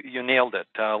you nailed it.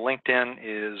 LinkedIn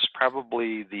is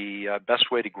probably the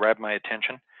best way to grab my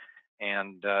attention.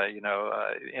 And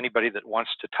anybody that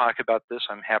wants to talk about this,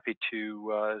 I'm happy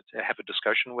to have a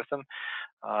discussion with them.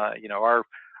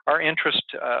 Our interest,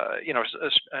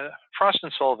 Frost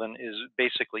and Sullivan is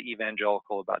basically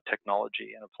evangelical about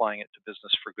technology and applying it to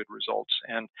business for good results.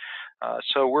 And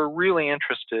so we're really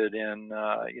interested in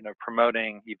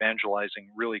promoting,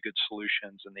 evangelizing really good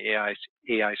solutions in the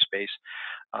AI space.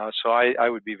 So I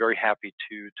would be very happy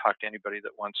to talk to anybody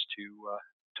that wants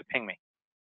to ping me.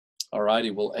 All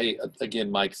righty. Well, hey, again,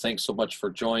 Mike, thanks so much for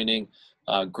joining.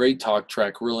 Great talk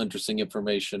track, real interesting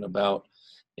information about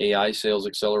AI sales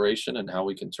acceleration and how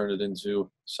we can turn it into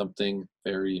something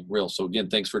very real. So again,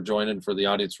 thanks for joining. For the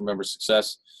audience, remember,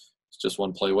 success is just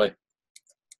one play away.